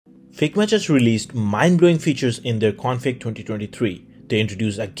Figma just released mind-blowing features in their Config 2023. They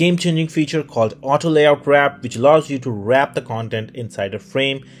introduced a game-changing feature called Auto Layout Wrap, which allows you to wrap the content inside a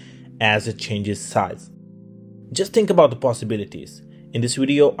frame as it changes size. Just think about the possibilities. In this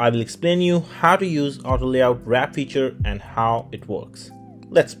video, I will explain you how to use Auto Layout Wrap feature and how it works.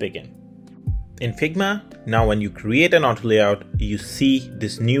 Let's begin. In Figma, now when you create an auto layout, you see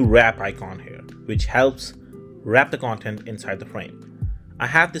this new wrap icon here, which helps wrap the content inside the frame. I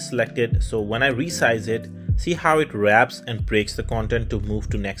have this selected, so when I resize it, see how it wraps and breaks the content to move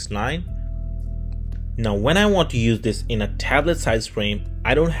to next line. Now when I want to use this in a tablet size frame,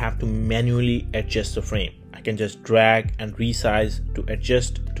 I don't have to manually adjust the frame. I can just drag and resize to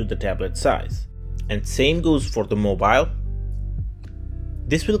adjust to the tablet size. And same goes for the mobile.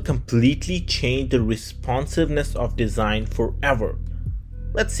 This will completely change the responsiveness of design forever.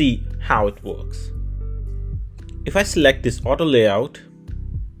 Let's see how it works. If I select this auto layout,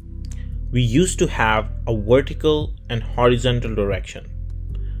 we used to have a vertical and horizontal direction,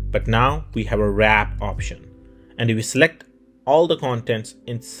 but now we have a wrap option. And if we select all the contents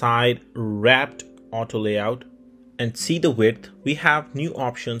inside wrapped auto layout and see the width, we have new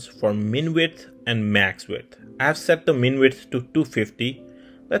options for min width and max width. I have set the min width to 250.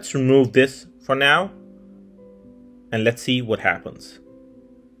 Let's remove this for now and let's see what happens.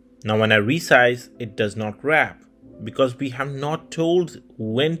 Now when I resize, it does not wrap because we have not told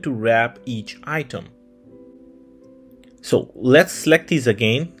when to wrap each item. So let's select these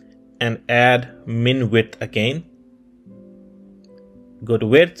again and add min width again. Go to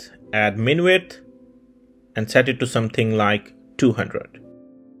width, add min width and set it to something like 200.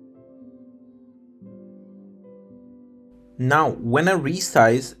 Now when I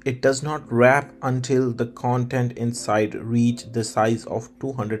resize, it does not wrap until the content inside reach the size of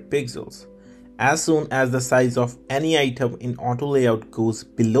 200 pixels. As soon as the size of any item in auto layout goes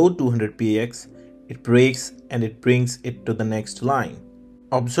below 200 px, it breaks and it brings it to the next line.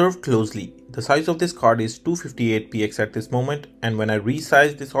 Observe closely. The size of this card is 258 px at this moment, and when I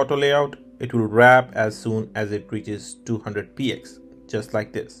resize this auto layout, it will wrap as soon as it reaches 200 px, just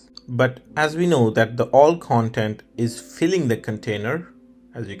like this. But as we know that the all content is filling the container,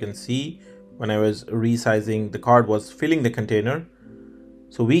 as you can see, when I was resizing, the card was filling the container.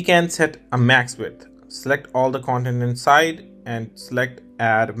 So we can set a max width, select all the content inside and select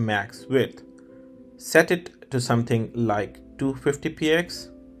add max width. Set it to something like 250 px.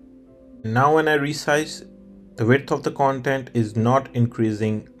 Now when I resize, the width of the content is not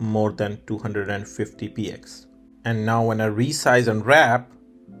increasing more than 250 px. And now when I resize and wrap,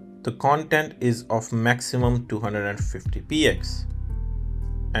 the content is of maximum 250 px.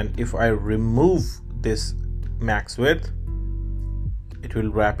 And if I remove this max width, it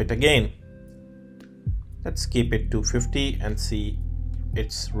will wrap it again. Let's keep it 250 and see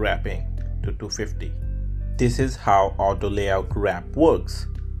it's wrapping to 250. This is how auto layout wrap works.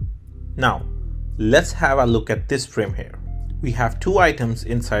 Now let's have a look at this frame here. We have two items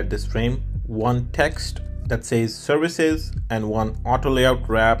inside this frame, one text that says services and one auto layout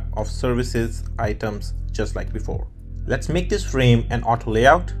wrap of services items, just like before. Let's make this frame an auto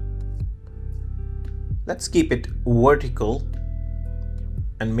layout. Let's keep it vertical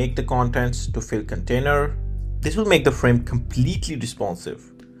and make the contents to fill container. This will make the frame completely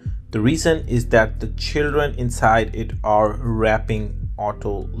responsive. The reason is that the children inside it are wrapping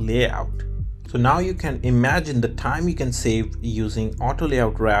auto layout. So now you can imagine the time you can save using auto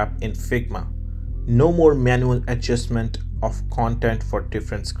layout wrap in Figma. No more manual adjustment of content for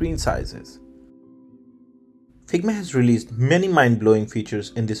different screen sizes. Figma has released many mind-blowing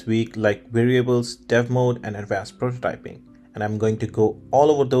features in this week like variables, dev mode and advanced prototyping. And I'm going to go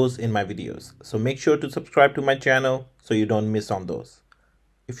all over those in my videos. So make sure to subscribe to my channel so you don't miss on those.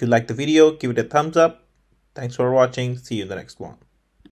 If you like the video, give it a thumbs up. Thanks for watching. See you in the next one.